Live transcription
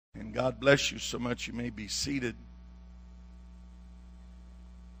Amen. God bless you so much. You may be seated.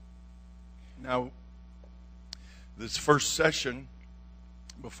 Now, this first session,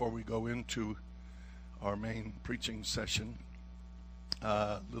 before we go into our main preaching session,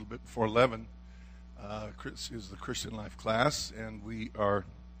 a little bit before 11, is the Christian Life class, and we are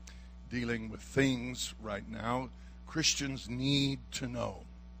dealing with things right now Christians need to know.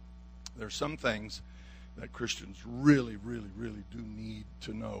 There are some things that Christians really, really, really do need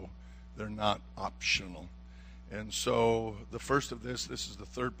to know. They're not optional. And so the first of this is the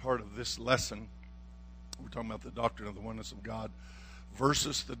third part of this lesson. We're talking about the doctrine of the oneness of God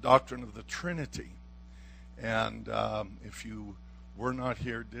versus the doctrine of the Trinity. And if you were not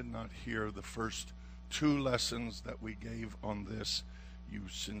here, did not hear the first two lessons that we gave on this, you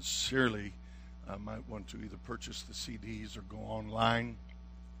sincerely might want to either purchase the CDs or go online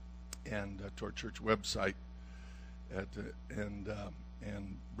and to our church website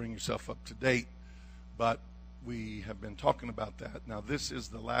and bring yourself up to date. But we have been talking about that. Now, this is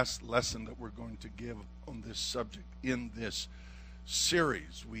the last lesson that we're going to give on this subject in this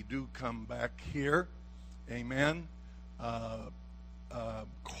series. We do come back here, amen,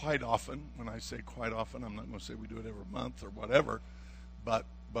 quite often. When I say quite often, I'm not going to say we do it every month or whatever, but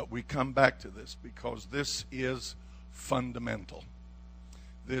we come back to this because this is fundamental.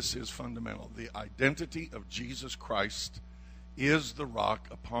 This is fundamental. The identity of Jesus Christ is the rock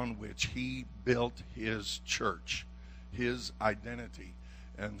upon which he built his church, his identity.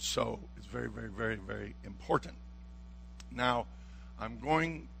 And so it's very, very, very, very important. Now, I'm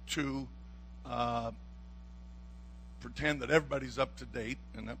going to pretend that everybody's up to date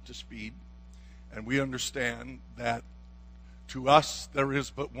and up to speed, and we understand that to us there is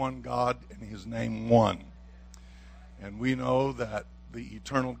but one God, and his name one. And we know that the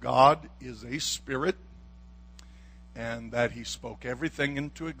eternal God is a spirit, and that he spoke everything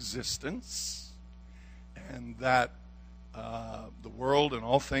into existence, and that the world and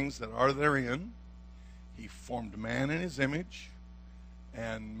all things that are therein, he formed man in his image,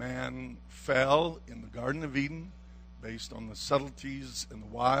 and man fell in the Garden of Eden based on the subtleties and the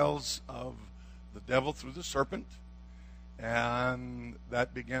wiles of the devil through the serpent, and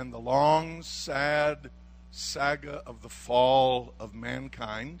that began the long, sad saga of the fall of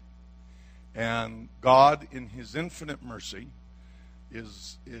mankind. And God, in his infinite mercy,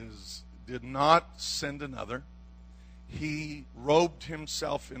 did not send another. He robed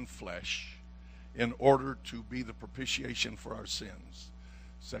himself in flesh in order to be the propitiation for our sins.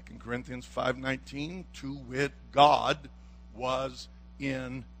 2 Corinthians 5:19, to wit, God was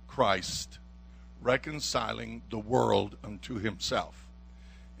in Christ, reconciling the world unto himself.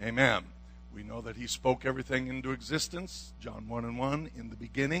 Amen. We know that he spoke everything into existence. John 1:1, in the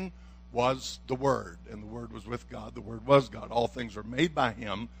beginning was the Word, and the Word was with God. The Word was God. All things were made by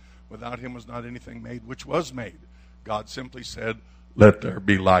him. Without him was not anything made which was made. God simply said, let there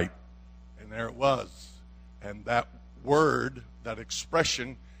be light. And there it was. And that word, that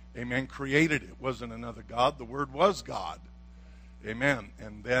expression, amen, created it. It wasn't another God. The Word was God. Amen.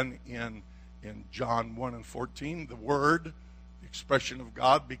 And then in John 1:14, the Word, the expression of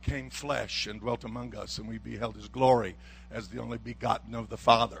God, became flesh and dwelt among us, and we beheld his glory as the only begotten of the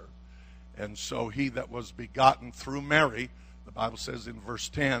Father. And so he that was begotten through Mary, the Bible says in verse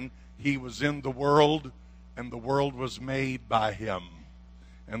 10, he was in the world, and the world was made by him,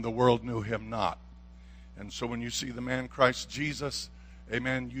 and the world knew him not. And so when you see the man Christ Jesus,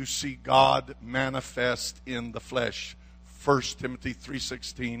 amen, you see God manifest in the flesh. 1 Timothy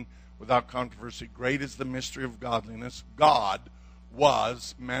 3:16, without controversy, great is the mystery of godliness. God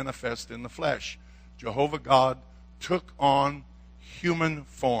was manifest in the flesh. Jehovah God took on human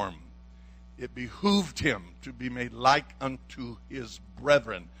form. It behooved him to be made like unto his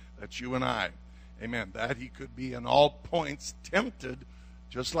brethren. That's you and I. Amen. That he could be in all points tempted,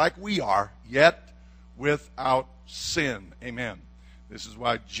 just like we are, yet without sin. Amen. This is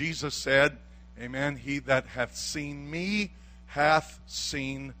why Jesus said, amen, he that hath seen me hath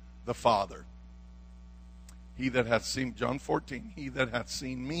seen the Father. He that hath seen, John 14, he that hath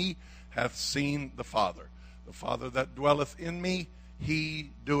seen me hath seen the Father. The Father that dwelleth in me, he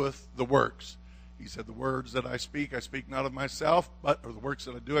doeth the works. He said, the words that I speak not of myself, or the works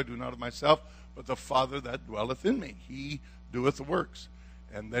that I do not of myself, but the Father that dwelleth in me. He doeth the works.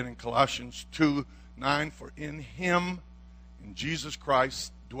 And then in Colossians 2:9, for in him, in Jesus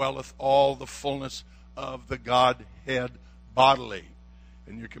Christ, dwelleth all the fullness of the Godhead bodily.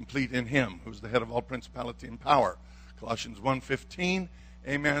 And you're complete in him, who's the head of all principality and power. Colossians 1:15,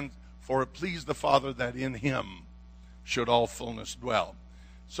 amen, for it pleased the Father that in him should all fullness dwell.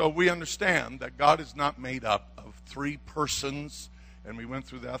 So we understand that God is not made up of three persons and we went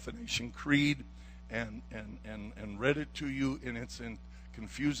through the Athanasian Creed and read it to you in its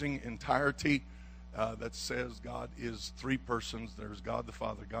confusing entirety that says God is three persons. There's God the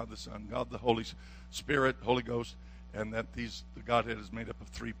Father, God the Son, God the Holy Spirit, Holy Ghost, and that the Godhead is made up of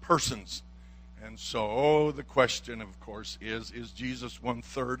three persons. And so the question, of course, is Jesus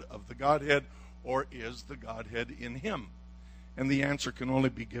 1/3 of the Godhead, or is the Godhead in him? And the answer can only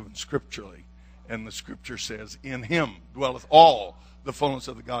be given scripturally. And the scripture says, in him dwelleth all the fullness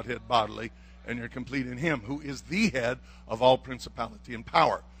of the Godhead bodily, and you're complete in him, who is the head of all principality and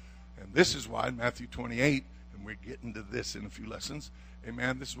power. And this is why in Matthew 28, and we're getting to this in a few lessons,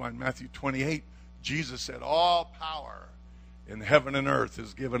 amen, this is why in Matthew 28, Jesus said, all power in heaven and earth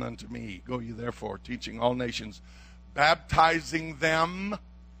is given unto me. Go ye therefore, teaching all nations, baptizing them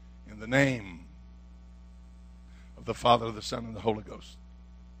in the name of the Father, the Son, and the Holy Ghost.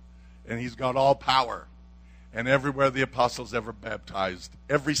 And he's got all power. And everywhere the apostles ever baptized,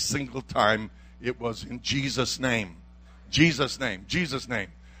 every single time it was in Jesus' name. Jesus' name. Jesus' name.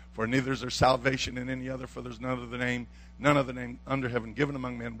 For neither is there salvation in any other, for there's none other name under heaven given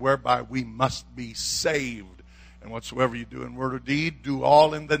among men, whereby we must be saved. And whatsoever you do in word or deed, do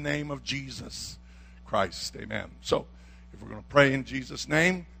all in the name of Jesus Christ. Amen. So, if we're going to pray in Jesus'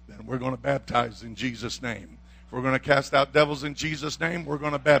 name, then we're going to baptize in Jesus' name. If we're going to cast out devils in Jesus' name, we're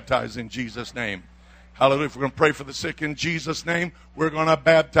going to baptize in Jesus' name. Hallelujah. If we're going to pray for the sick in Jesus' name, we're going to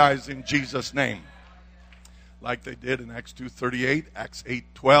baptize in Jesus' name. Like they did in Acts 2:38, Acts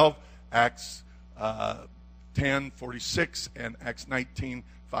 8:12, Acts 10:46, and Acts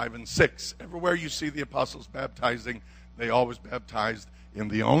 19:5 and 6. Everywhere you see the apostles baptizing, they always baptized in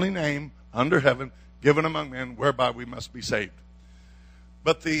the only name under heaven given among men whereby we must be saved.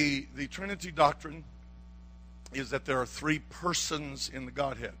 But the Trinity doctrine is that there are three persons in the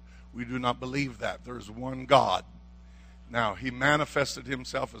Godhead. We do not believe that. There is one God. Now, he manifested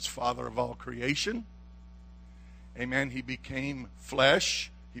himself as Father of all creation. Amen. He became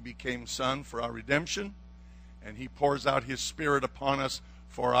flesh. He became Son for our redemption. And he pours out his Spirit upon us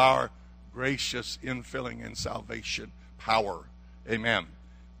for our gracious infilling and salvation power. Amen.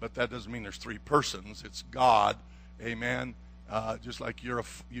 But that doesn't mean there's three persons. It's God. Amen. Just like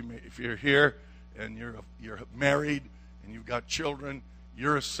if you're here and you're married and you've got children,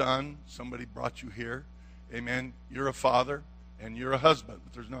 you're a son. Somebody brought you here. Amen. You're a father and you're a husband.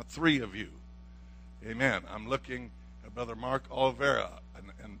 But there's not three of you. Amen. I'm looking at Brother Mark Oliveira,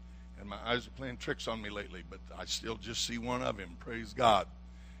 and my eyes are playing tricks on me lately, but I still just see one of him. Praise God.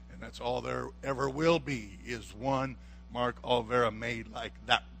 And that's all there ever will be, is one Mark Oliveira made like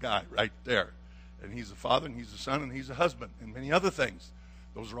that guy right there. And he's a father, and he's a son, and he's a husband, and many other things.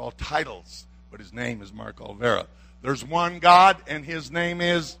 Those are all titles, but his name is Mark Oliveira. There's one God, and his name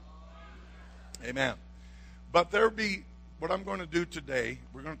is Amen. But what I'm going to do today,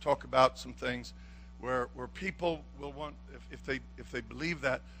 we're going to talk about some things where people will want, if they believe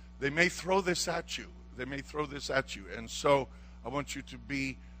that, they may throw this at you. They may throw this at you. And so I want you to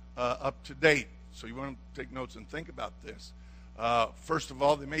be up to date. So you want to take notes and think about this. First of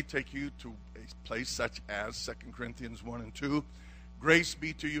all, they may take you to a place such as 2 Corinthians 1 and 2. Grace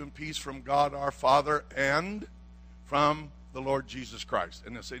be to you and peace from God our Father and from the Lord Jesus Christ.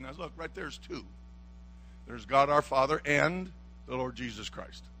 And they'll say, now look, right there's two. There's God our Father and the Lord Jesus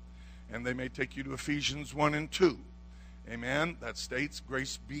Christ. And they may take you to Ephesians 1 and 2. Amen. That states,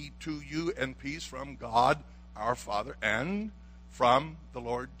 grace be to you and peace from God our Father and from the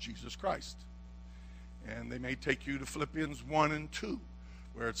Lord Jesus Christ. And they may take you to Philippians 1 and 2,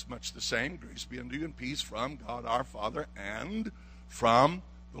 where it's much the same. Grace be unto you and peace from God our Father and from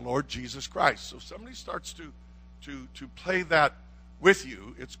the Lord Jesus Christ. So if somebody starts to play that with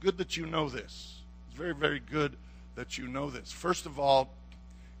you, it's good that you know this. It's very, very good that you know this. First of all,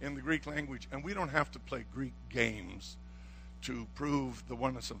 in the Greek language, and we don't have to play Greek games to prove the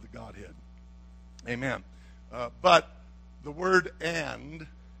oneness of the Godhead. Amen. But the word and,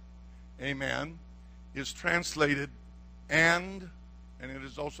 amen, is translated and it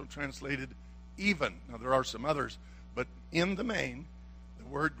is also translated even. Now, there are some others, but in the main,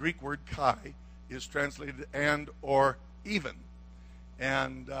 the Greek word kai is translated and or even.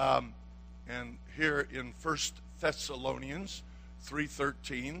 And here in 1 Thessalonians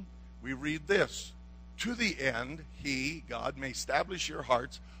 3:13, we read this: to the end he, God, may establish your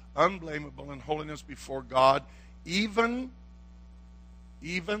hearts unblameable in holiness before God, even,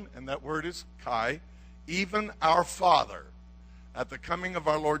 and that word is kai, even our Father, at the coming of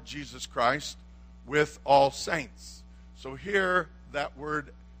our Lord Jesus Christ with all saints. So here, that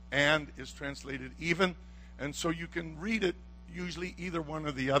word and is translated even, and so you can read it usually either one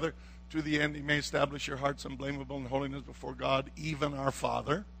or the other. to the end he may establish your hearts unblameable in holiness before God, even our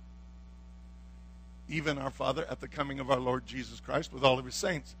Father. Even our Father, at the coming of our Lord Jesus Christ with all of his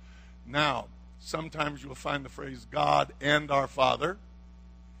saints. Now, sometimes you'll find the phrase God and our Father,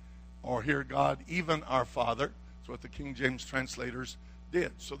 or here God, even our Father. That's what the King James translators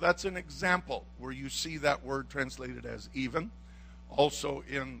did. So that's an example where you see that word translated as even. Also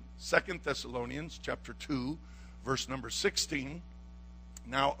in 2 Thessalonians chapter 2, verse number 16.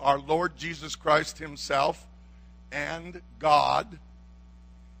 Now our Lord Jesus Christ himself and God,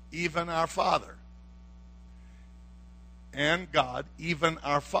 even our Father, and God, even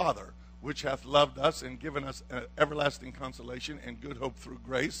our Father, which hath loved us and given us everlasting consolation and good hope through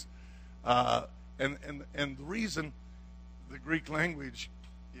grace. And the reason the Greek language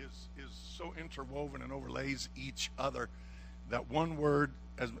is so interwoven and overlays each other, that one word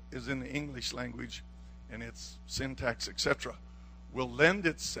is in the English language and its syntax, etc., will lend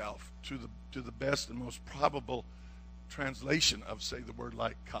itself to the best and most probable translation of, say, the word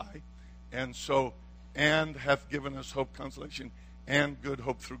like Kai. And so, and hath given us hope, consolation, and good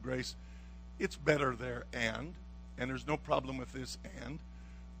hope through grace. It's better there, and there's no problem with this and.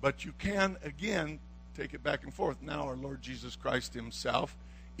 But you can, again, take it back and forth. Now our Lord Jesus Christ himself,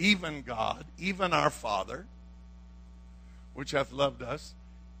 even God, even our Father, which hath loved us,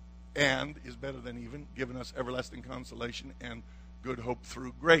 and is better than even, given us everlasting consolation and good hope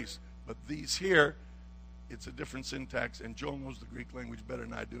through grace. But these here, it's a different syntax, and Joel knows the Greek language better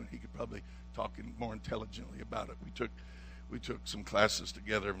than I do, and he could probably talk more intelligently about it. We took some classes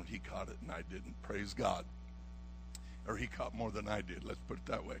together, and he caught it, and I didn't. Praise God. Or he caught more than I did, let's put it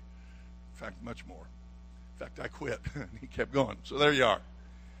that way. In fact, much more. In fact, I quit, and he kept going. So there you are.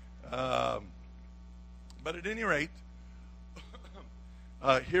 But at any rate,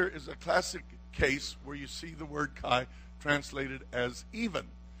 here is a classic case where you see the word Kai translated as even.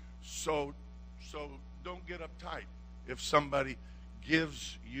 So don't get uptight if somebody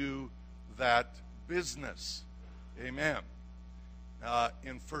gives you that business. Amen.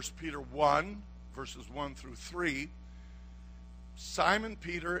 In 1 Peter 1, verses 1 through 3, Simon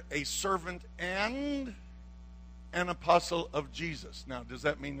Peter, a servant and an apostle of Jesus. Now, does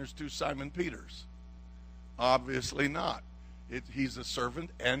that mean there's two Simon Peters? Obviously not. He's a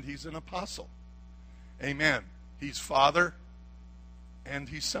servant and he's an apostle. Amen. He's father and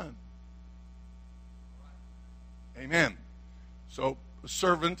he's son. Amen. So, a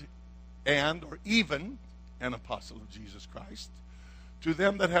servant and, or even, an apostle of Jesus Christ. To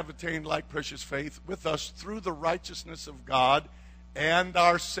them that have attained like precious faith with us through the righteousness of God and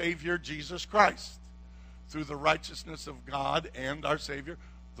our Savior Jesus Christ. Through the righteousness of God and our Savior.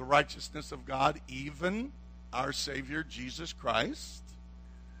 The righteousness of God, even our Savior Jesus Christ.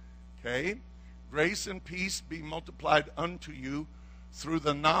 Okay. Grace and peace be multiplied unto you through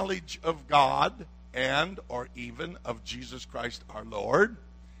the knowledge of God and, or even, of Jesus Christ our Lord.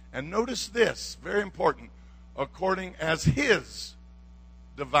 And notice this, very important, according as his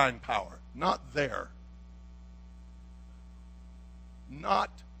divine power, not their. Not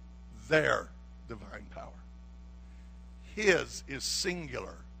their divine power. His is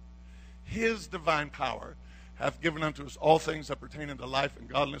singular. His divine power hath given unto us all things that pertain unto life and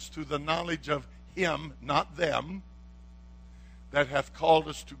godliness, to the knowledge of him, not them, that hath called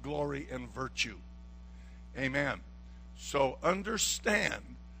us to glory and virtue. Amen. So understand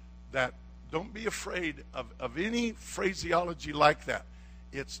that, don't be afraid of any phraseology like that.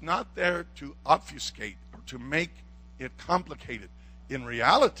 It's not there to obfuscate or to make it complicated. In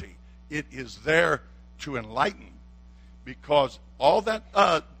reality, it is there to enlighten, because all that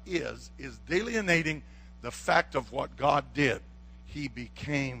is delineating the fact of what God did. He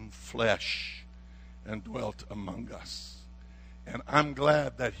became flesh and dwelt among us. And I'm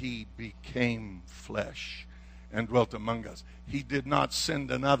glad that he became flesh and dwelt among us. He did not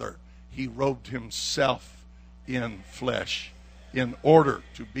send another. He robed himself in flesh in order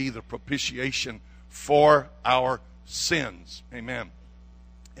to be the propitiation for our sins. Amen.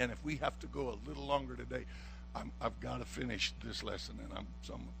 And if we have to go a little longer today, I've got to finish this lesson, and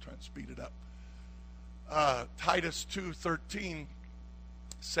so I'm going to try and speed it up. Titus 2:13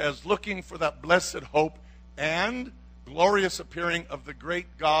 says, looking for that blessed hope and glorious appearing of the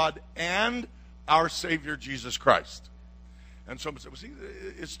great God and our Savior Jesus Christ. And someone said, well, see,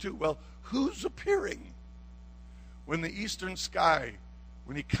 it's too, well, who's appearing? When the eastern sky,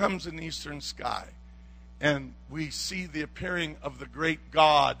 when he comes in the eastern sky, and we see the appearing of the great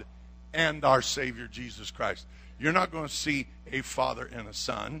God and our Savior Jesus Christ, you're not going to see a Father and a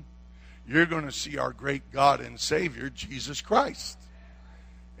Son. You're going to see our great God and Savior, Jesus Christ.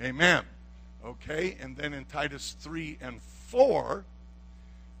 Amen. Okay, and then in Titus 3 and 4,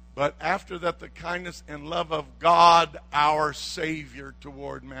 But after that the kindness and love of God our Savior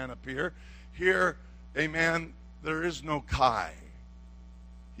toward man appear. Here, amen, there is no Kai.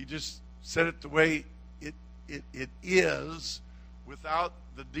 He just said it the way it is, without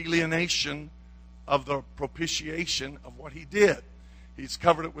the delineation of the propitiation of what he did. He's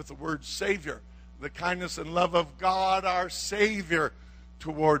covered it with the word Savior. The kindness and love of God our Savior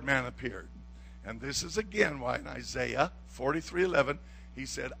toward man appeared. And this is again why in Isaiah 43:11 he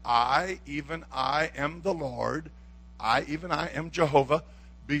said, I, even I, am the Lord. I, even I, am Jehovah.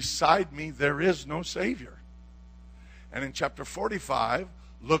 Beside me there is no Savior. And in chapter 45,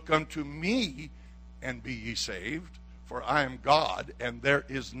 look unto me and be ye saved, for I am God, and there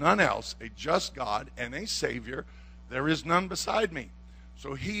is none else, a just God and a Savior. There is none beside me.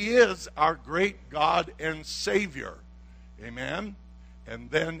 So he is our great God and Savior. Amen?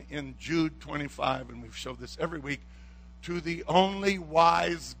 And then in Jude 25, and we've showed this every week, to the only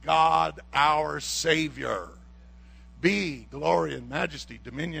wise God, our Savior, be glory and majesty,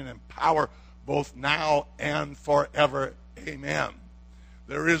 dominion and power, both now and forever. Amen.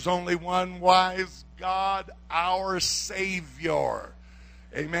 There is only one wise God, our Savior.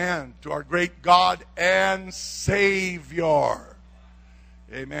 Amen. To our great God and Savior.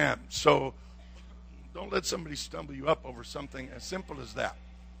 Amen. So don't let somebody stumble you up over something as simple as that.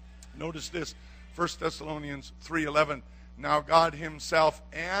 Notice this, 1 Thessalonians 3:11. Now God himself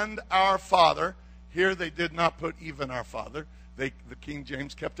and our Father. Here they did not put even our Father. The King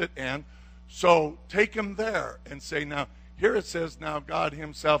James kept it and. So take him there and say, now, here it says, now God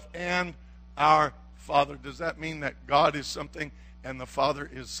himself and our Father. Does that mean that God is something and the Father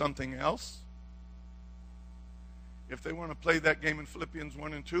is something else? If they want to play that game in Philippians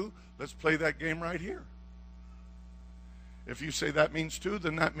 1 and 2, let's play that game right here. If you say that means two,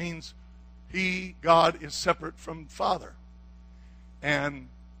 then that means he, God, is separate from Father and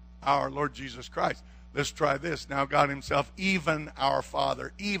our Lord Jesus Christ. Let's try this. Now God himself, even our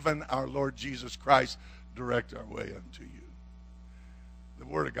Father, even our Lord Jesus Christ, direct our way unto you. The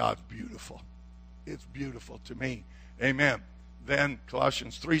Word of God's beautiful. It's beautiful to me. Amen. Then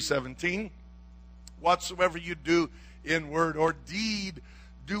Colossians 3:17. Whatsoever you do in word or deed,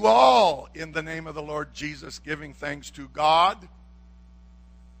 do all in the name of the Lord Jesus, giving thanks to God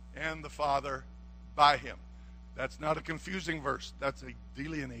and the Father by him. That's not a confusing verse. That's a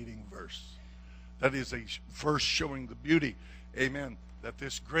delineating verse. That is a verse showing the beauty, amen, that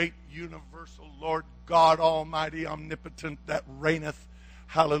this great universal Lord God Almighty, omnipotent, that reigneth,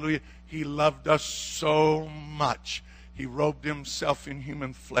 hallelujah, he loved us so much. He robed himself in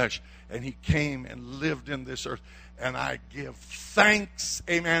human flesh, and he came and lived in this earth. And I give thanks,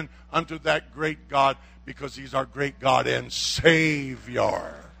 amen, unto that great God, because he's our great God and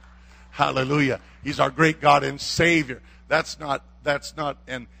Savior. Hallelujah. He's our great God and Savior. That's not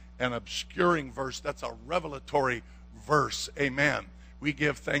an obscuring verse. That's a revelatory verse. Amen. We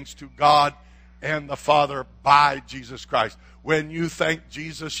give thanks to God and the Father by Jesus Christ. When you thank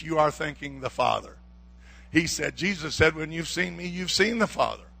Jesus, you are thanking the Father. Jesus said, when you've seen me, you've seen the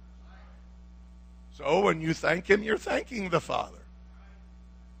Father. So when you thank him, you're thanking the Father.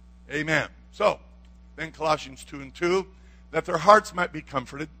 Amen. So, then Colossians 2 and 2, that their hearts might be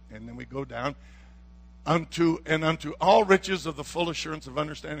comforted, and then we go down, unto all riches of the full assurance of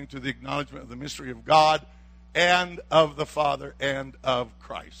understanding, to the acknowledgement of the mystery of God and of the Father and of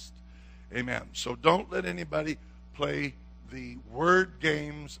Christ. Amen. So don't let anybody play the word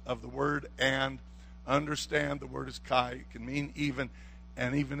games of the word and. Understand the word is kai. It can mean even,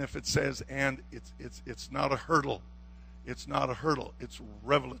 and even if it says and, it's not a hurdle. It's not a hurdle. It's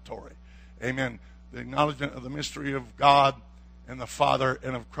revelatory. Amen. The acknowledgement of the mystery of God and the Father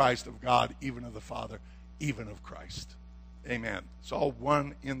and of Christ, of God, even of the Father, even of Christ. Amen. It's all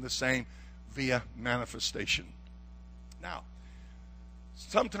one in the same via manifestation. Now,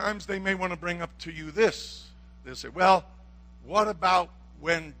 sometimes they may want to bring up to you this. They say, well, what about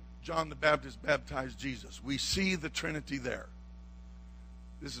when John the Baptist baptized Jesus? We see the Trinity there.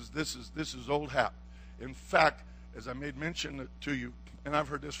 This is old hat. In fact, as I made mention to you, and I've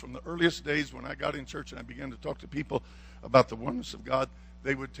heard this from the earliest days when I got in church and I began to talk to people about the oneness of God,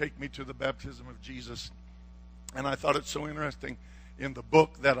 they would take me to the baptism of Jesus. And I thought it so interesting in the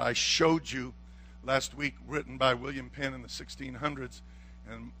book that I showed you last week, written by William Penn in the 1600s,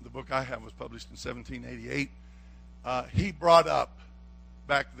 and the book I have was published in 1788. He brought up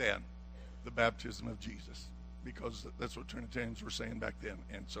back then the baptism of Jesus, because that's what Trinitarians were saying back then.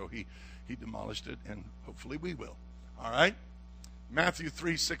 And so he demolished it, and hopefully we will. All right? Matthew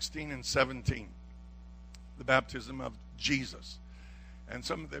 3:16 and 17. The baptism of Jesus. And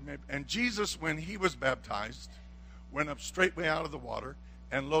some of them, and Jesus, when he was baptized, went up straightway out of the water,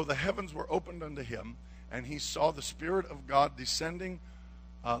 And lo, the heavens were opened unto him, and he saw the Spirit of God descending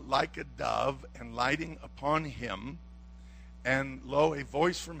like a dove and lighting upon him. And lo, a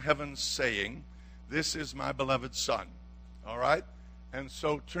voice from heaven saying, this is my beloved Son. All right? And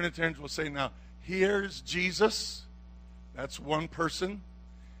so Trinitarians will say, now, here's Jesus. That's one person.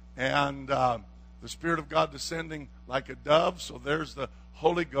 And the Spirit of God descending like a dove. So there's the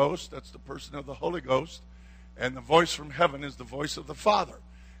Holy Ghost. That's the person of the Holy Ghost. And the voice from heaven is the voice of the Father.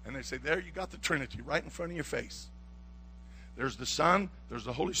 And they say, there you got the Trinity right in front of your face. There's the Son, there's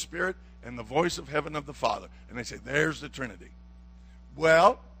the Holy Spirit, and the voice of heaven of the Father. And they say, there's the Trinity.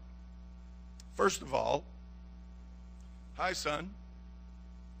 Well, first of all, hi, son.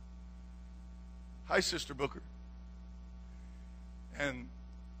 Hi, Sister Booker. And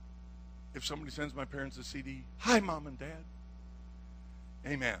if somebody sends my parents a CD, hi, Mom and Dad.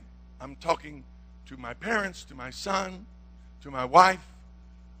 Amen. I'm talking to my parents, to my son, to my wife.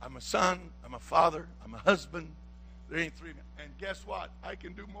 I'm a son, I'm a father, I'm a husband. There ain't three. And guess what? I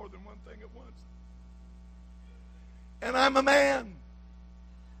can do more than one thing at once. And I'm a man.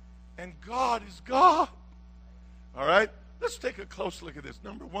 And God is God. All right? Let's take a close look at this.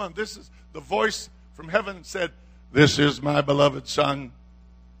 Number one, this is the voice from heaven said, this is my beloved Son,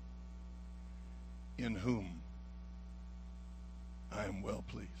 in whom I am well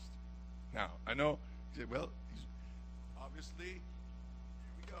pleased. Now, I know, you say, well, he's obviously, here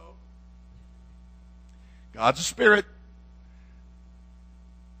we go. God's a spirit.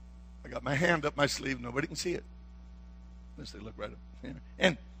 I got my hand up my sleeve. Nobody can see it. Unless they look right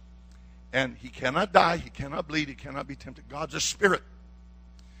up. And he cannot die. He cannot bleed. He cannot be tempted. God's a spirit.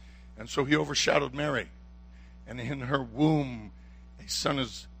 And so he overshadowed Mary. And in her womb, a son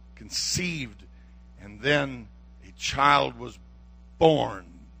is conceived. And then a child was born.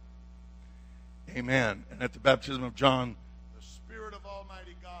 Amen. And at the baptism of John, the Spirit of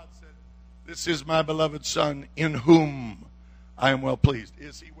Almighty God said, this is my beloved Son, in whom I am well pleased.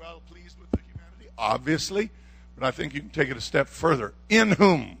 Is he well pleased with the humanity? Obviously. But I think you can take it a step further. In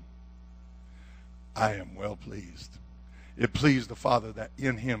whom I am well pleased. It pleased the Father that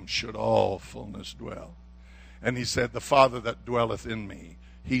in him should all fullness dwell. And he said, the Father that dwelleth in me,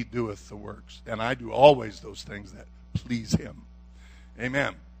 he doeth the works. And I do always those things that please him.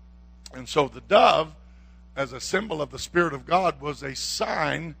 Amen. And so the dove, as a symbol of the Spirit of God, was a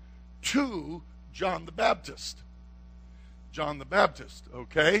sign to John the Baptist. John the Baptist,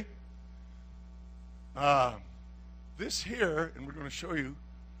 okay? This here, and we're going to show you,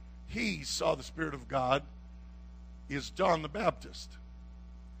 he saw the Spirit of God, is John the Baptist.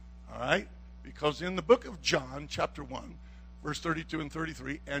 All right? Because in the book of John, chapter 1, verse 32 and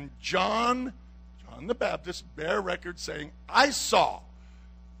 33, and John the Baptist, bear record saying, I saw.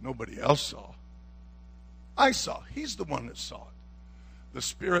 Nobody else saw. I saw. He's the one that saw it. The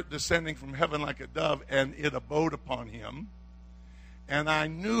Spirit descending from heaven like a dove, and it abode upon him. And I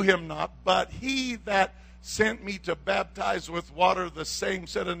knew him not, but he that sent me to baptize with water, the same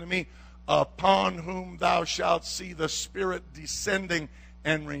said unto me, upon whom thou shalt see the Spirit descending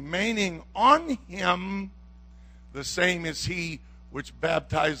and remaining on him, the same is he which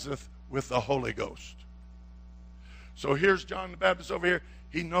baptizeth with the Holy Ghost. So here's John the Baptist over here.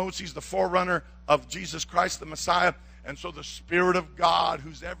 He knows he's the forerunner of Jesus Christ, the Messiah. And so the Spirit of God,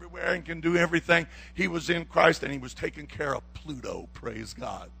 who's everywhere and can do everything, he was in Christ and he was taking care of Pluto, praise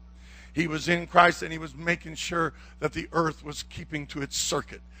God. He was in Christ and he was making sure that the earth was keeping to its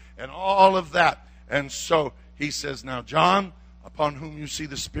circuit and all of that. And so he says, now John, upon whom you see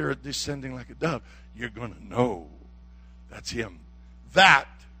the Spirit descending like a dove, you're going to know that's him. That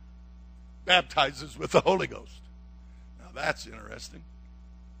baptizes with the Holy Ghost. Now that's interesting.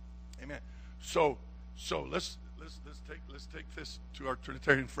 Amen. So let's take this to our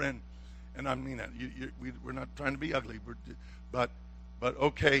Trinitarian friend, and I mean that. We're not trying to be ugly, but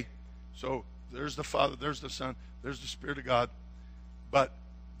okay. So there's the Father, there's the Son, there's the Spirit of God. But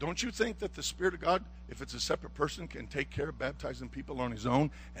don't you think that the Spirit of God, if it's a separate person, can take care of baptizing people on his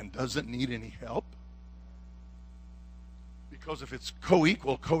own and doesn't need any help? Because if it's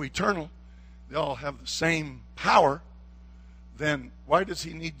co-equal, co-eternal, they all have the same power, then why does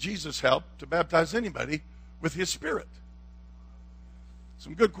he need Jesus' help to baptize anybody with his Spirit?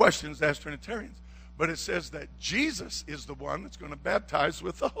 Some good questions to ask Trinitarians. But it says that Jesus is the one that's going to baptize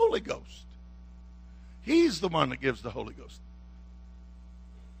with the Holy Ghost. He's the one that gives the Holy Ghost.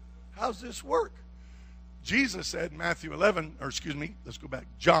 How's this work? Jesus said in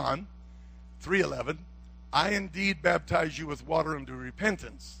John 3:11, I indeed baptize you with water unto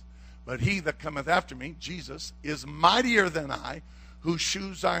repentance, but he that cometh after me, Jesus, is mightier than I, whose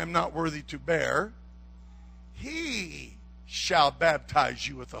shoes I am not worthy to bear. He shall baptize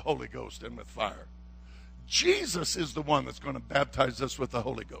you with the Holy Ghost and with fire. Jesus is the one that's going to baptize us with the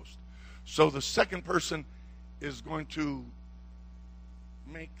Holy Ghost. So the second person is going to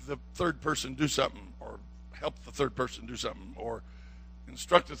make the third person do something, or help the third person do something, or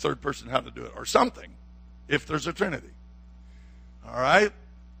instruct the third person how to do it, or something, if there's a Trinity. All right?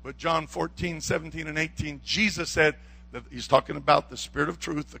 But John 14, 17, and 18, Jesus said that he's talking about the Spirit of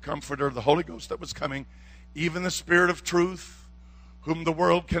truth, the Comforter, the Holy Ghost that was coming, even the Spirit of truth, whom the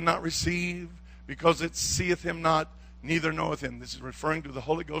world cannot receive, because it seeth him not, neither knoweth him. This is referring to the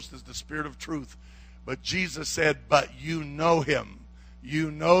Holy Ghost as the Spirit of truth. But Jesus said, but you know him.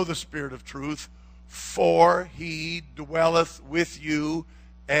 You know the Spirit of truth, for he dwelleth with you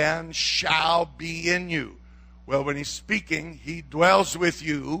and shall be in you. Well, when he's speaking, he dwells with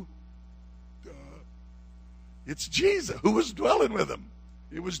you. It's Jesus. Who was dwelling with him?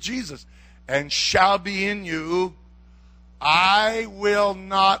 It was Jesus. And shall be in you. I will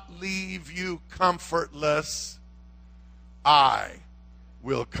not leave you comfortless. I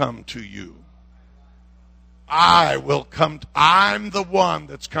will come to you. I will come. I'm the one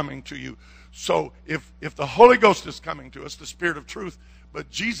that's coming to you. So if the Holy Ghost is coming to us, the Spirit of truth, but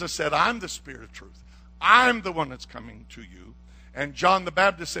Jesus said, I'm the Spirit of truth. I'm the one that's coming to you. And John the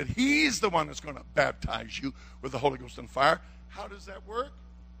Baptist said, he's the one that's going to baptize you with the Holy Ghost and fire. How does that work?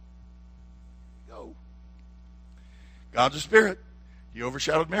 Go. God's a Spirit. He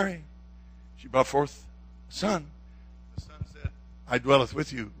overshadowed Mary. She brought forth a son. The son said, I dwelleth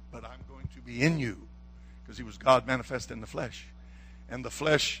with you, but I'm going to be in you. Because he was God manifest in the flesh. And the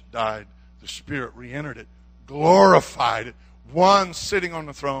flesh died. The Spirit re-entered it. Glorified it. One sitting on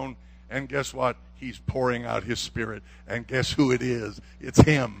the throne. And guess what? He's pouring out his Spirit. And guess who it is? It's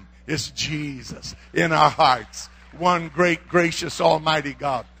him. It's Jesus in our hearts. One great, gracious, almighty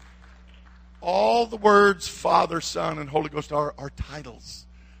God. All the words Father, Son, and Holy Ghost are titles.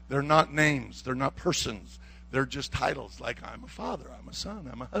 They're not names. They're not persons. They're just titles. Like I'm a father, I'm a son,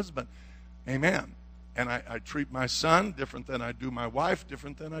 I'm a husband. Amen. And I treat my son different than I do my wife,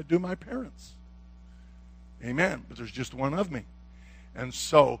 different than I do my parents. Amen. But there's just one of me. And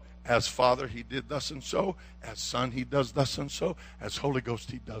so, as Father, he did thus and so. As Son, he does thus and so. As Holy Ghost,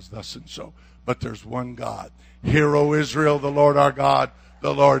 he does thus and so. But there's one God. Hear, O Israel, the Lord our God,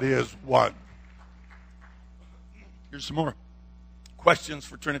 the Lord is one. Here's some more questions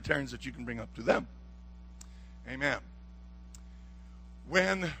for Trinitarians that you can bring up to them. Amen.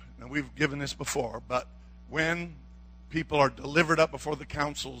 When, and we've given this before, but when people are delivered up before the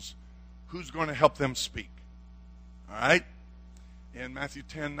councils, who's going to help them speak? All right? In Matthew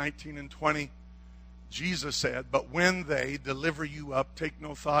 10, 19, and 20, Jesus said, but when they deliver you up, take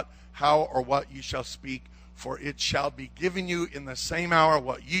no thought how or what ye shall speak, for it shall be given you in the same hour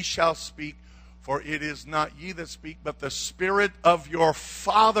what ye shall speak, for it is not ye that speak, but the Spirit of your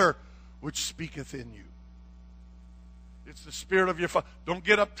Father which speaketh in you. It's the Spirit of your Father. Don't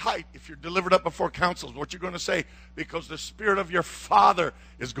get uptight if you're delivered up before councils, what you're going to say, because the Spirit of your Father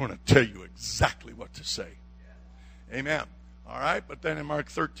is going to tell you exactly what to say. Amen. All right, but then in Mark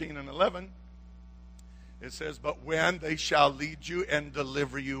 13 and 11, it says, but when they shall lead you and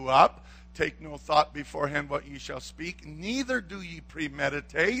deliver you up, take no thought beforehand what ye shall speak, neither do ye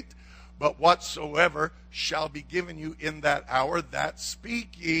premeditate, but whatsoever shall be given you in that hour, that speak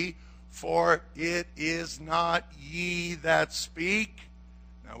ye, for it is not ye that speak.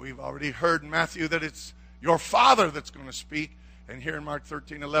 Now we've already heard in Matthew that it's your Father that's going to speak, and here in Mark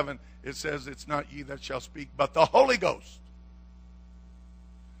 13, 11, it says it's not ye that shall speak, but the Holy Ghost.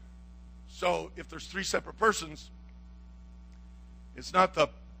 So if there's three separate persons, it's not the,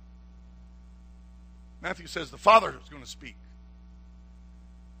 Matthew says the Father is going to speak.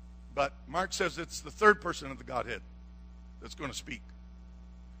 But Mark says it's the third person of the Godhead that's going to speak.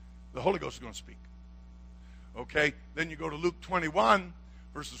 The Holy Ghost is going to speak. Okay? Then you go to Luke 21,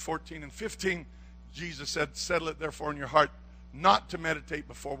 verses 14 and 15. Jesus said, settle it therefore in your heart not to meditate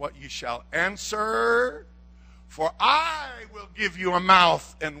before what ye shall answer, for I will give you a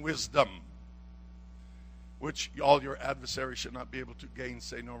mouth and wisdom, which all your adversaries should not be able to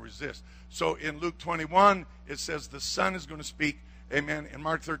gainsay nor resist. So in Luke 21, it says the Son is going to speak. Amen. In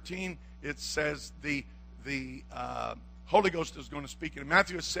Mark 13, it says the Holy Ghost is going to speak. And in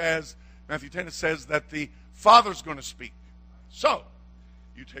Matthew 10, it says that the Father is going to speak. So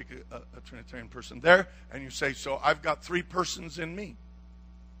you take a Trinitarian person there and you say, so I've got three persons in me.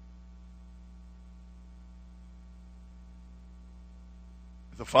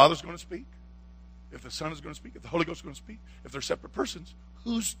 If the Father's going to speak, if the Son is going to speak, if the Holy Ghost is going to speak, if they're separate persons,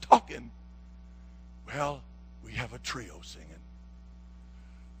 who's talking? Well, we have a trio singing.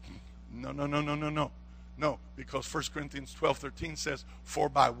 No. No, because 1 Corinthians 12:13 says, for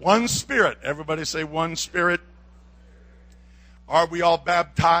by one Spirit, everybody say one Spirit, are we all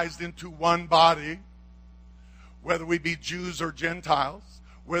baptized into one body, whether we be Jews or Gentiles,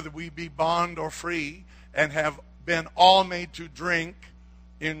 whether we be bond or free, and have been all made to drink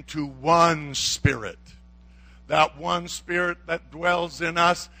into one Spirit. That one Spirit that dwells in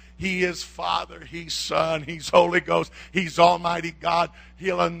us, He is Father, He's Son, He's Holy Ghost, He's Almighty God.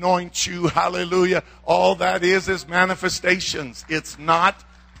 He'll anoint you, hallelujah. All that is manifestations. It's not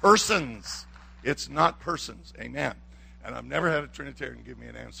persons. It's not persons. Amen. And I've never had a Trinitarian give me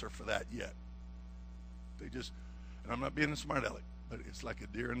an answer for that yet. They just, and I'm not being a smart aleck, but it's like a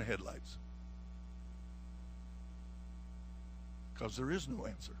deer in the headlights. Because there is no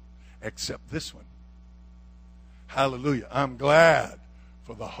answer except this one. Hallelujah. I'm glad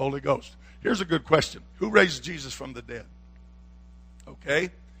for the Holy Ghost. Here's a good question. Who raised Jesus from the dead?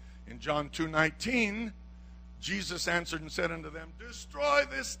 Okay. In John 2:19, Jesus answered and said unto them, destroy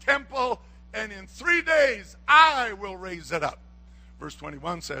this temple, and in 3 days I will raise it up. Verse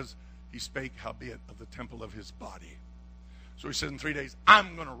 21 says, he spake howbeit of the temple of his body. So he said, in 3 days,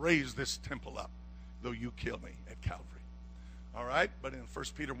 I'm going to raise this temple up, though you kill me at Calvary. All right? But in 1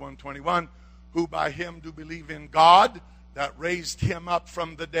 Peter 1:21, who by him do believe in God, that raised him up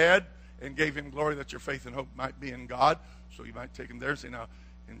from the dead and gave him glory, that your faith and hope might be in God. So you might take him there. See, now,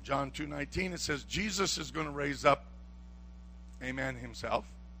 in John 2:19, it says Jesus is going to raise up, amen, himself.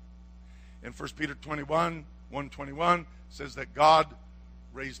 In 1 Peter 1:21 says that God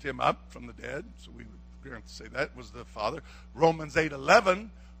raised him up from the dead. So we would have to say that was the Father. Romans 8:11,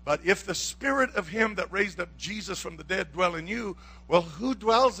 but if the Spirit of him that raised up Jesus from the dead dwell in you, well, who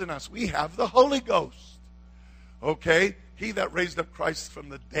dwells in us? We have the Holy Ghost. Okay? He that raised up Christ from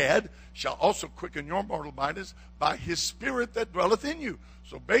the dead shall also quicken your mortal bodies by his Spirit that dwelleth in you.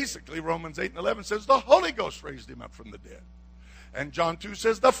 So basically, Romans 8:11 says the Holy Ghost raised him up from the dead. And John 2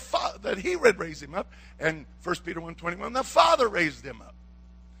 says that he would raise him up. And 1 Peter 1:21, the Father raised him up.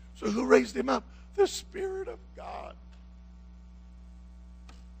 So who raised him up? The Spirit of God.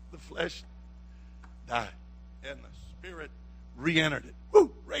 The flesh died, and the Spirit re-entered it.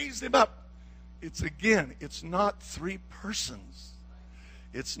 Woo! Raised him up. It's not three persons.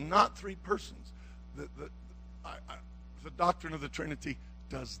 It's not three persons. The doctrine of the Trinity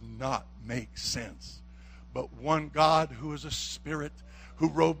does not make sense. But one God who is a Spirit, who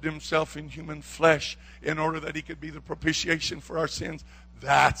robed himself in human flesh in order that he could be the propitiation for our sins.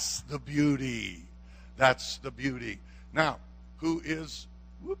 That's the beauty. That's the beauty. Now, who is...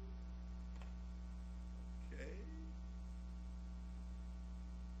 Whoop. Okay.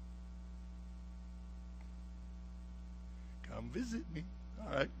 Come visit me.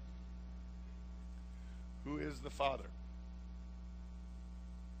 All right. Who is the Father?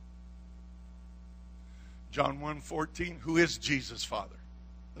 John 1:14, who is Jesus' Father?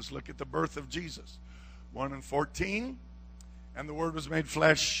 Let's look at the birth of Jesus. 1:14, and the Word was made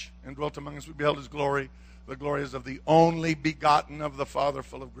flesh and dwelt among us. We beheld his glory. The glory is of the only begotten of the Father,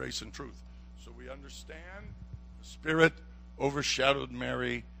 full of grace and truth. So we understand the Spirit overshadowed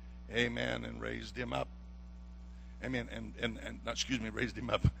Mary, amen, and raised him up. Amen, raised him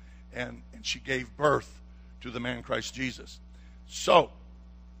up. And she gave birth to the man Christ Jesus. So,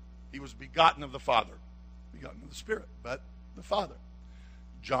 he was begotten of the Father. Begotten of the Spirit, but the Father.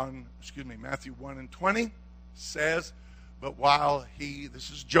 Matthew 1:20 says, but while this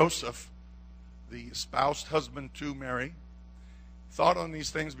is Joseph, the espoused husband to Mary, thought on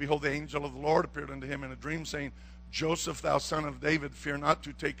these things, behold, the angel of the Lord appeared unto him in a dream, saying, Joseph, thou son of David, fear not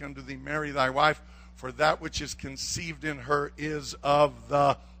to take unto thee Mary thy wife, for that which is conceived in her is of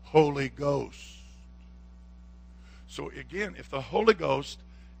the Holy Ghost. So again, if the Holy Ghost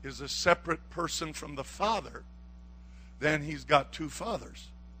is a separate person from the Father, then he's got two fathers.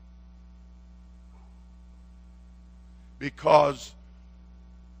 Because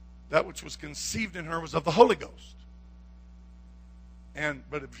that which was conceived in her was of the Holy Ghost.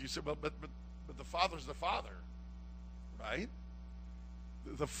 But if you say, well, but the Father's the Father, right?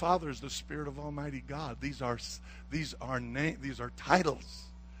 The Father is the Spirit of Almighty God. These are titles.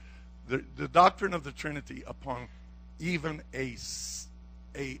 The doctrine of the Trinity, upon even a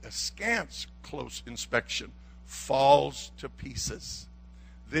askance close inspection, falls to pieces.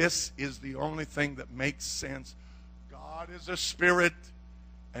 This is the only thing that makes sense. God is a Spirit,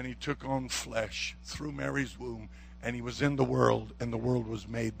 and he took on flesh through Mary's womb, and he was in the world, and the world was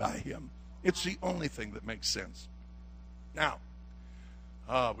made by him. It's the only thing that makes sense. Now,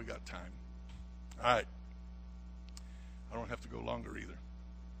 we got time. All right. I don't have to go longer either.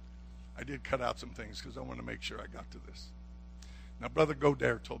 I did cut out some things because I want to make sure I got to this. Now, Brother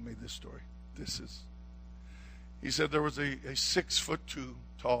Godare told me this story. This is He said there was a 6'2"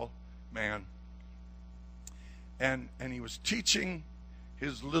 tall man. And he was teaching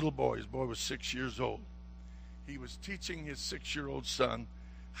his little boy. His boy was 6 years old. He was teaching his 6-year-old son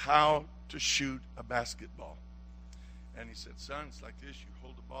how to shoot a basketball. And he said, son, it's like this. You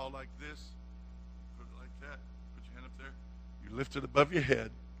hold the ball like this. Put it like that. Put your hand up there. You lift it above your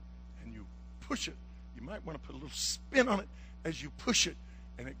head. And you push it. You might want to put a little spin on it as you push it.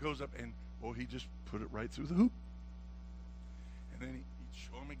 And it goes up. And, well, he just put it right through the hoop. And then he'd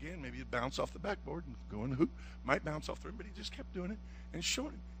show him again. Maybe it'd bounce off the backboard and go in the hoop. Might bounce off the rim, but he just kept doing it and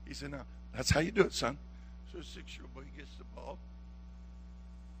showing him. He said, now, that's how you do it, son. So a 6-year-old boy gets the ball.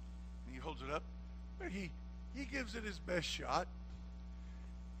 And he holds it up. But he gives it his best shot.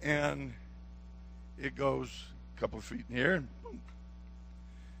 And it goes a couple of feet in the air and boom.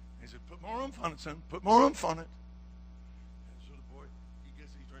 He said, put more oomph on it, son. Put more oomph on it. And so the boy, he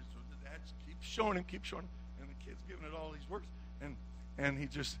gets these right. So the dad keeps showing him. And the kid's giving it all he's worth. And he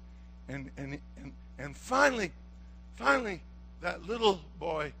just, and finally, that little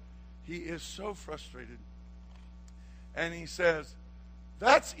boy, he is so frustrated. And he says,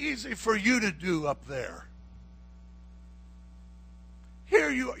 that's easy for you to do up there. Here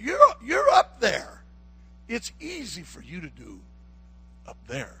you're up there. It's easy for you to do up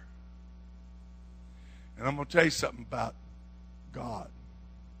there. And I'm going to tell you something about God.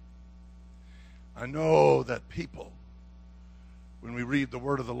 I know that people, when we read the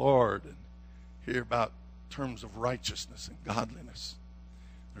word of the Lord and hear about terms of righteousness and godliness,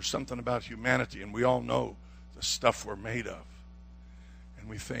 there's something about humanity, and we all know the stuff we're made of. And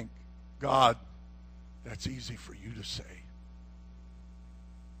we think, God, that's easy for you to say.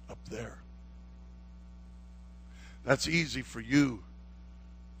 Up there. That's easy for you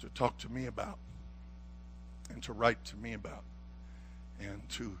to talk to me about and to write to me about and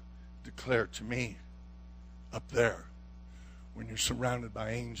to declare to me up there when you're surrounded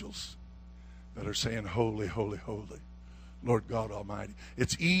by angels that are saying, holy, holy, holy, Lord God Almighty.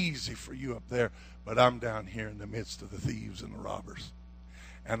 It's easy for you up there, but I'm down here in the midst of the thieves and the robbers.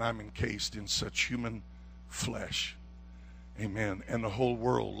 And I'm encased in such human flesh. Amen. And the whole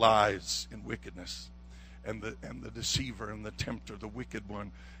world lies in wickedness. And the deceiver and the tempter, the wicked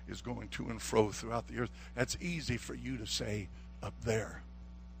one, is going to and fro throughout the earth. That's easy for you to say up there.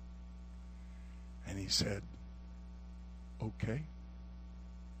 And he said, okay.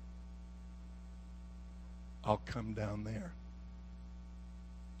 I'll come down there.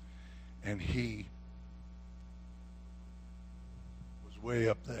 And he was way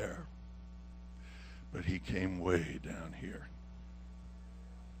up there. But he came way down here.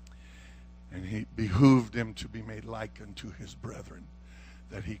 And he behooved him to be made like unto his brethren,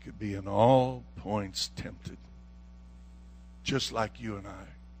 that he could be in all points tempted, just like you and I.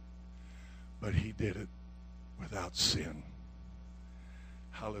 But he did it without sin.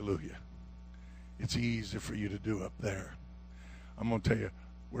 Hallelujah. It's easy for you to do up there. I'm going to tell you,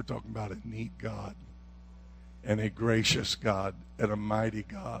 we're talking about a neat God and a gracious God and a mighty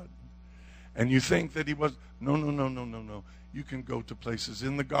God. And you think that he was, no. You can go to places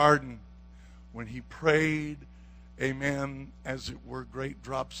in the garden when he prayed, amen, as it were great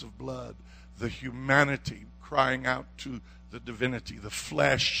drops of blood, the humanity crying out to the divinity, the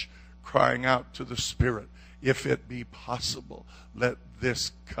flesh crying out to the spirit, if it be possible, let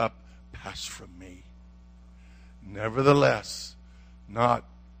this cup pass from me. Nevertheless, not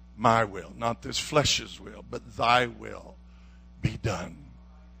my will, not this flesh's will, but thy will be done.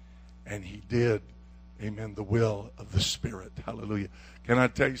 And he did, amen, the will of the Spirit. Hallelujah. Can I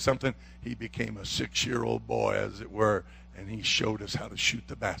tell you something? He became a 6-year-old boy, as it were, and he showed us how to shoot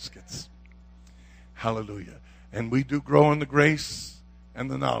the baskets. Hallelujah. And we do grow in the grace and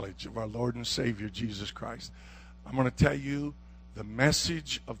the knowledge of our Lord and Savior, Jesus Christ. I'm going to tell you, the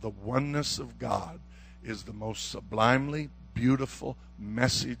message of the oneness of God is the most sublimely beautiful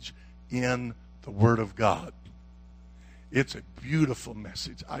message in the Word of God. It's a beautiful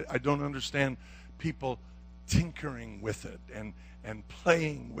message. I don't understand people tinkering with it and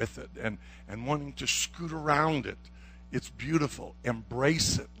playing with it and wanting to scoot around it. It's beautiful.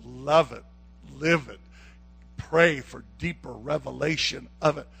 Embrace it. Love it. Live it. Pray for deeper revelation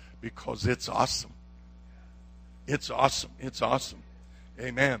of it because it's awesome. It's awesome. It's awesome.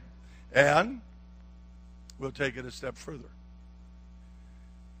 Amen. And we'll take it a step further.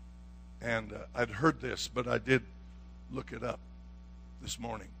 And I'd heard this, but I did look it up this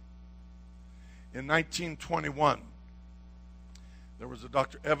morning. In 1921, there was a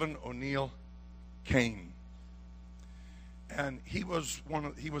Dr. Evan O'Neill Kane. And he was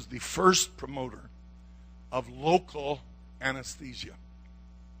the first promoter of local anesthesia.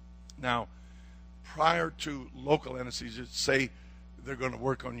 Now, prior to local anesthesia, say they're going to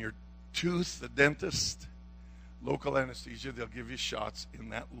work on your tooth, the dentist, local anesthesia, they'll give you shots in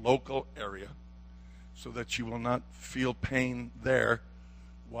that local area so that you will not feel pain there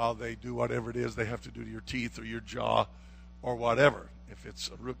while they do whatever it is they have to do to your teeth or your jaw or whatever. If it's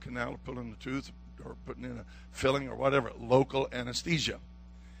a root canal or pulling the tooth or putting in a filling or whatever, local anesthesia.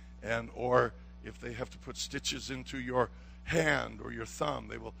 And or if they have to put stitches into your hand or your thumb,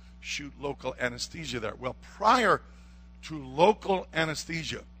 they will shoot local anesthesia there. Well, prior to local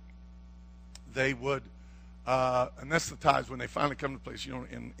anesthesia, they would anesthetize when they finally come to place. You know,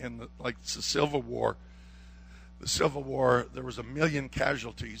 in the, like the Civil War, there was 1 million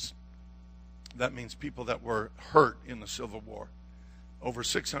casualties. That means people that were hurt in the Civil War. Over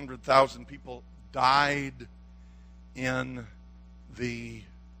 600,000 people died in the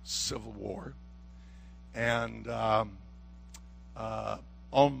Civil War, and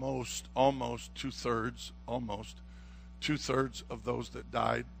almost two-thirds of those that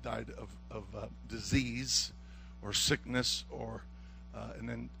died of disease or sickness, or and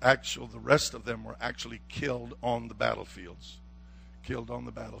then the rest of them were actually killed on the battlefields.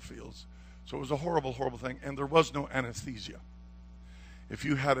 So it was a horrible, horrible thing, and there was no anesthesia. If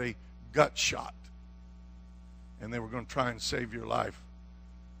you had a gut shot and they were going to try and save your life,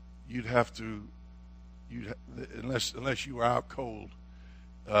 unless you were out cold,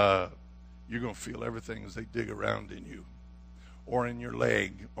 you're going to feel everything as they dig around in you, or in your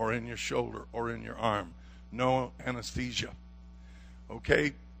leg, or in your shoulder, or in your arm. No anesthesia.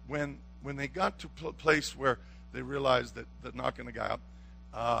 Okay, when they got to a place where they realized that knocking a guy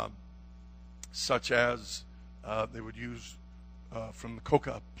out, such as they would use from the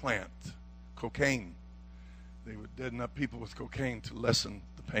coca plant, cocaine. They would deaden up people with cocaine to lessen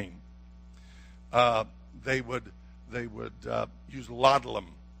the pain. They would use laudanum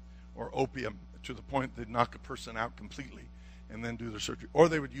or opium to the point they'd knock a person out completely and then do their surgery. Or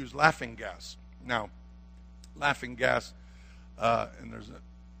they would use laughing gas. Now, laughing gas, and there's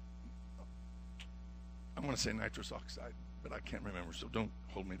I'm going to say nitrous oxide, but I can't remember, so don't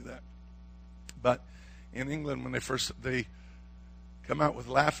hold me to that. But in England, when they come out with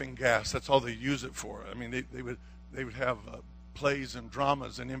laughing gas, that's all they use it for. I mean, they would have plays and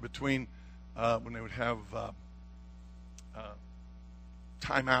dramas, and in between, when they would have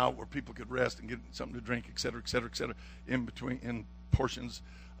time out where people could rest and get something to drink, et cetera, in between, in portions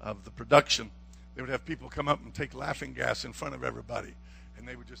of the production, they would have people come up and take laughing gas in front of everybody, and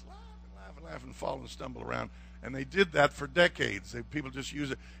they would just laugh and fall and stumble around. And they did that for decades. People just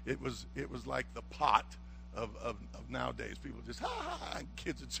use it. It was like the pot of nowadays. People just ha ha ha, and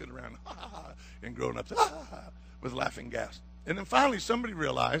kids would sit around ha ha ha, and grown ups ha ha ha with laughing gas. And then finally somebody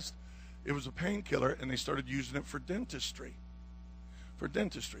realized it was a painkiller, and they started using it for dentistry.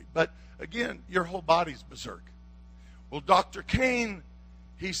 But again, your whole body's berserk. Well, Dr. Kane,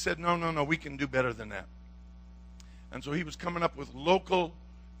 he said, no, we can do better than that. And so he was coming up with local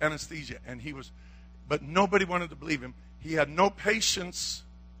anesthesia, but nobody wanted to believe him. He had no patience.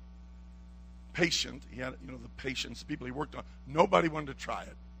 He had, the patients, the people he worked on. Nobody wanted to try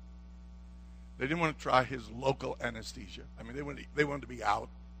it. They didn't want to try his local anesthesia. I mean, they wanted to be out.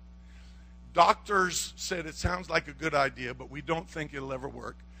 Doctors said it sounds like a good idea, but we don't think it'll ever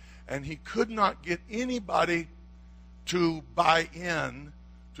work. And he could not get anybody to buy in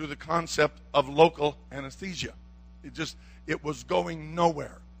to the concept of local anesthesia. It was going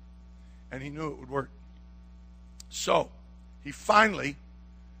nowhere. And he knew it would work. So he finally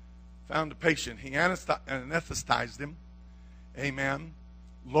found a patient. He anesthetized him, amen,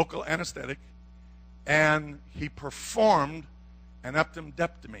 local anesthetic, and he performed an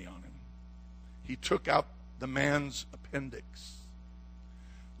appendectomy on him. He took out the man's appendix.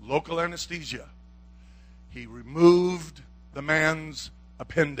 Local anesthesia. He removed the man's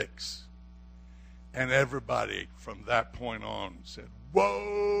appendix. And everybody from that point on said,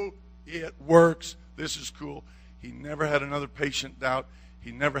 whoa, it works. This is cool. He never had another patient doubt.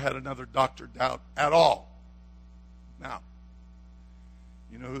 He never had another doctor doubt at all. Now,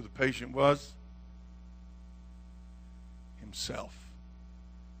 you know who the patient was? Himself.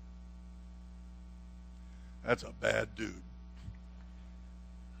 That's a bad dude.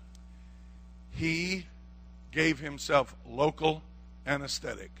 He gave himself local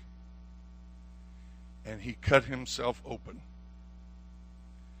anesthetic, and he cut himself open,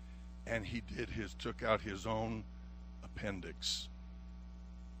 and he took out his own appendix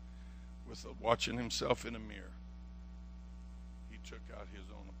with watching himself in a mirror. He took out his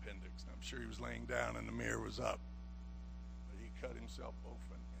own appendix. I'm sure he was laying down and the mirror was up, but he cut himself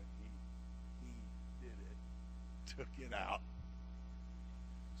open, and he did it, took it out.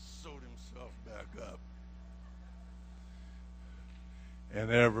 sewed himself back up.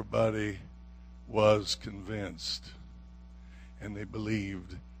 And everybody was convinced, and they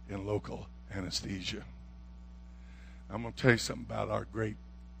believed in local anesthesia. I'm going to tell you something about our great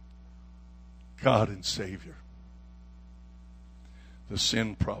God and Savior. The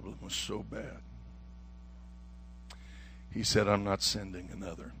sin problem was so bad. He said, I'm not sending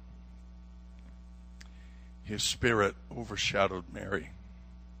another. His spirit overshadowed Mary.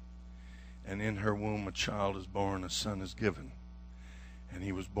 And in her womb a child is born, a son is given. And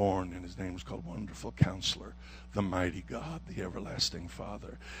he was born, and his name was called Wonderful Counselor, the Mighty God, the Everlasting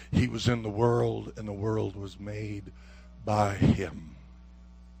Father. He was in the world, and the world was made by him.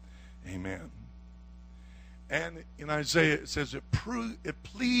 Amen. And in Isaiah it says it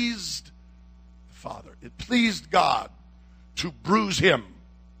pleased the Father. It pleased God to bruise him.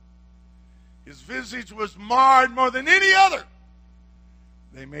 His visage was marred more than any other.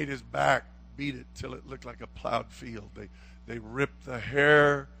 They made his back, beat it till it looked like a plowed field. They ripped the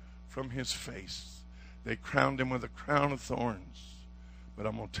hair from his face. They crowned him with a crown of thorns. But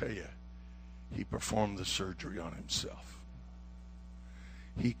I'm going to tell you, he performed the surgery on himself.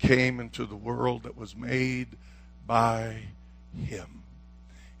 He came into the world that was made by him.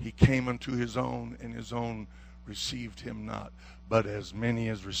 He came unto his own, and his own received him not. But as many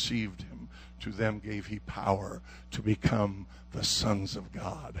as received him, to them gave he power to become the sons of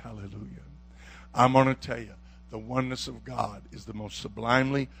God. Hallelujah. I'm going to tell you, the oneness of God is the most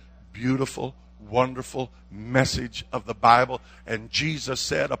sublimely beautiful, wonderful message of the Bible. And Jesus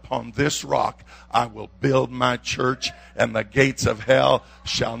said, upon this rock I will build my church, and the gates of hell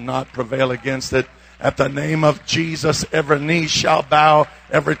shall not prevail against it. At the name of Jesus, every knee shall bow,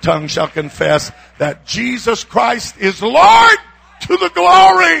 every tongue shall confess that Jesus Christ is Lord, to the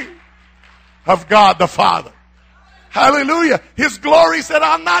glory of God the Father. Hallelujah. His glory said,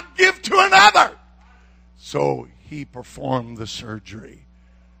 I'll not give to another. So he performed the surgery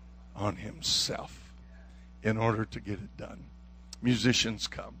on himself in order to get it done. Musicians,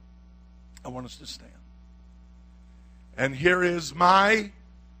 come. I want us to stand. And here is my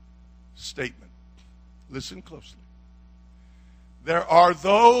statement. Listen closely. There are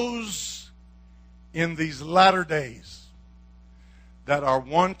those in these latter days that are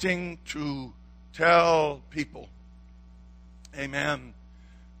wanting to tell people, amen,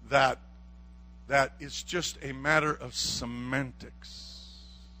 that it's just a matter of semantics.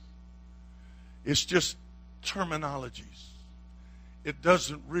 It's just terminologies. It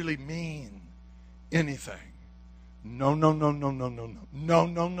doesn't really mean anything. No.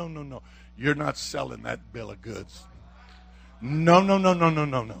 You're not selling that bill of goods.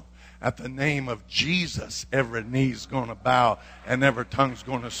 No. At the name of Jesus, every knee's going to bow and every tongue's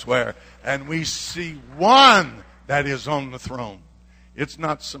going to swear. And we see one that is on the throne. It's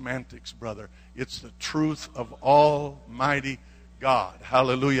not semantics, brother. It's the truth of Almighty God.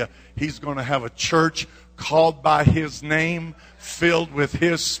 Hallelujah. He's going to have a church called by his name, filled with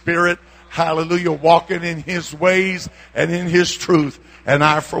his spirit. Hallelujah. Walking in his ways and in his truth. And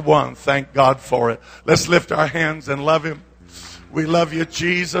I, for one, thank God for it. Let's lift our hands and love him. We love you,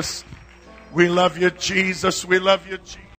 Jesus. We love you, Jesus. We love you, Jesus.